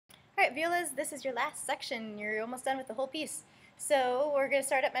Alright, Violas, this is your last section. You're almost done with the whole piece. So we're going to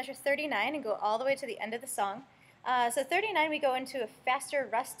start at measure 39 and go all the way to the end of the song. So 39 we go into a faster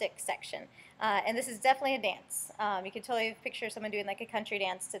rustic section. And this is definitely a dance. You can totally picture someone doing like a country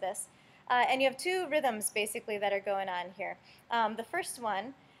dance to this. And you have two rhythms basically that are going on here. The first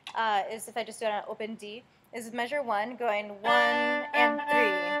one is, if I just do it on open D, is measure 1 going 1 and 3.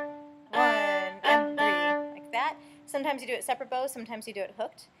 1 and 3, like that. Sometimes you do it separate bow, sometimes you do it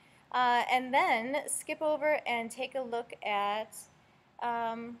hooked. And then skip over and take a look at,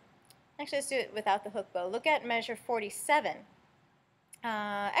 actually let's do it without the hook bow. Look at measure 47.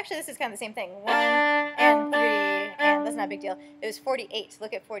 Actually this is kind of the same thing. 1 and 3, and that's not a big deal. It was 48.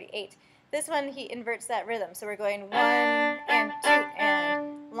 Look at 48. This one he inverts that rhythm. So we're going 1 and 2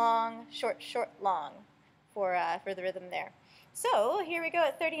 and long, short, short, long for the rhythm there. So here we go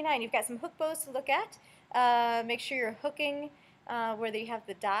at 39. You've got some hook bows to look at. Make sure you're hooking where you have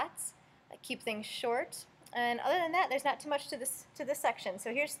the dots. Keep things short. And other than that, there's not too much to this section.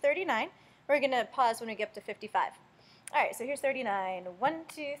 So here's 39. We're going to pause when we get up to 55. All right, so here's 39. 1,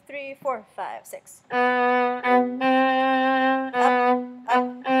 2, 3, 4, 5, 6. Up,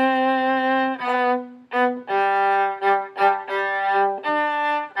 up.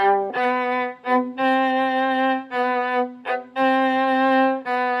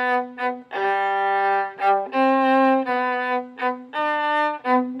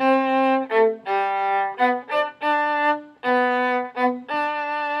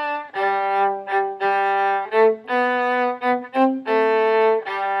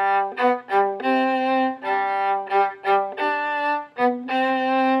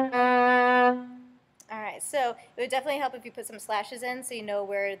 So it would definitely help if you put some slashes in so you know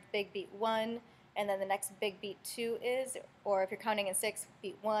where the big beat 1 and then the next big beat 2 is, or if you're counting in 6,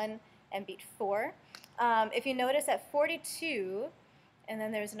 beat 1 and beat 4. If you notice at 42, and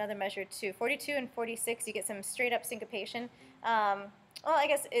then there's another measure too, 42 and 46, you get some straight up syncopation. Well, I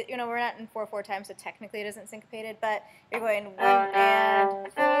guess, we're not in 4/4 time, so technically it isn't syncopated, but you're going 1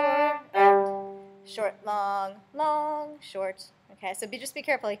 and 4 and short, long, long, short. Okay, so just be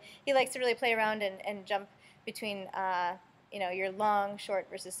careful. He likes to really play around and jump between, your long, short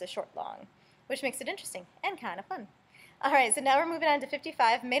versus the short, long, which makes it interesting and kind of fun. All right, so now we're moving on to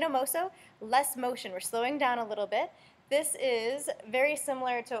 55, meno mosso, less motion. We're slowing down a little bit. This is very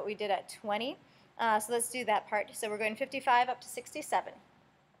similar to what we did at 20. So let's do that part. So we're going 55 up to 67.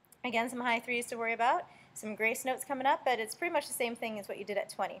 Again, some high threes to worry about, some grace notes coming up, but it's pretty much the same thing as what you did at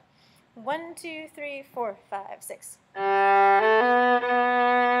 20. 1, 2, 3, 4, 5, 6.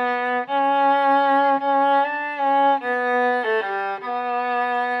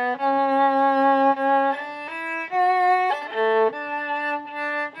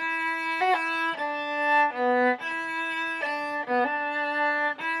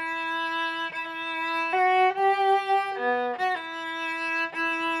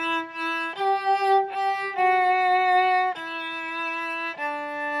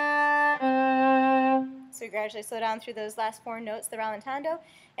 So we gradually slow down through those last 4 notes, the rallentando.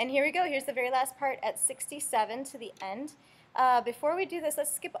 And here we go. Here's the very last part at 67 to the end. Before we do this,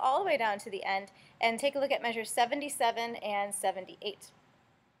 let's skip all the way down to the end and take a look at measures 77 and 78.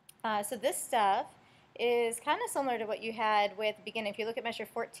 So this stuff is kind of similar to what you had with the beginning. If you look at measure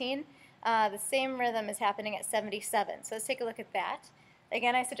 14, the same rhythm is happening at 77. So let's take a look at that.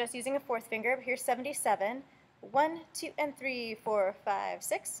 Again, I suggest using a 4th finger, but here's 77. 1, 2, and 3, 4, 5,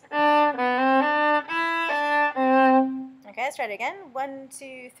 6. Okay, let's try it again. 1,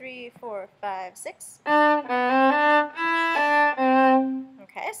 2, 3, 4, 5, 6.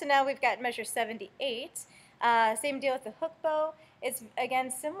 Okay, so now we've got measure 78. Same deal with the hook bow. It's, again,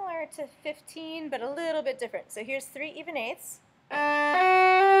 similar to 15, but a little bit different. So here's 3 even eighths.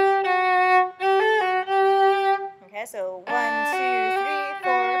 Okay, so 1, 2, 3,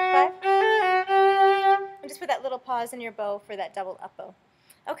 4, 5. And just put that little pause in your bow for that double up bow.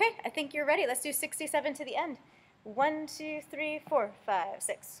 Okay, I think you're ready. Let's do 67 to the end. 1, 2, 3, 4, 5,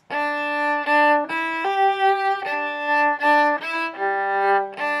 6.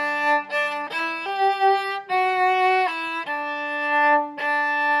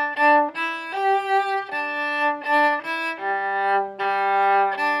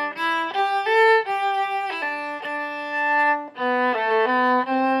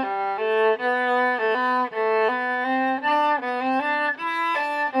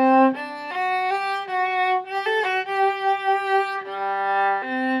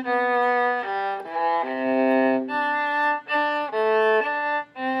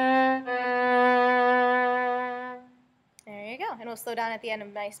 we'll slow down at the end of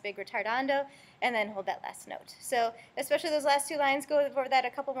a nice big retardando, and then hold that last note. So especially those last two lines, go over that a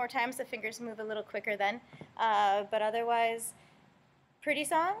couple more times. The fingers move a little quicker then. But otherwise, pretty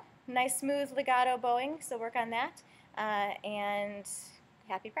song, nice smooth legato bowing, so work on that, and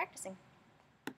happy practicing.